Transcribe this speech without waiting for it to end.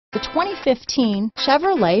The 2015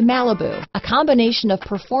 Chevrolet Malibu, a combination of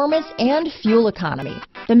performance and fuel economy.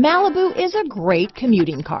 The Malibu is a great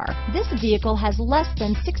commuting car. This vehicle has less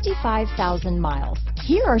than 65,000 miles.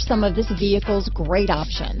 Here are some of this vehicle's great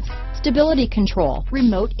options: stability control,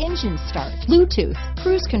 remote engine start, Bluetooth,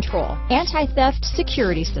 cruise control, anti-theft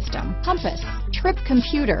security system, compass, trip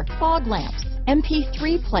computer, fog lamps,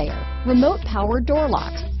 MP3 player, remote power door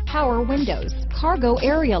locks, power windows, cargo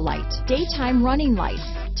area light, daytime running lights,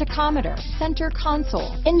 tachometer, center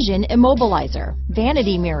console, engine immobilizer,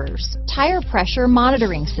 vanity mirrors, tire pressure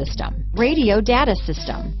monitoring system, radio data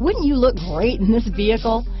system. Wouldn't you look great in this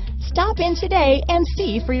vehicle? Stop in today and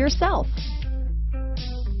see for yourself.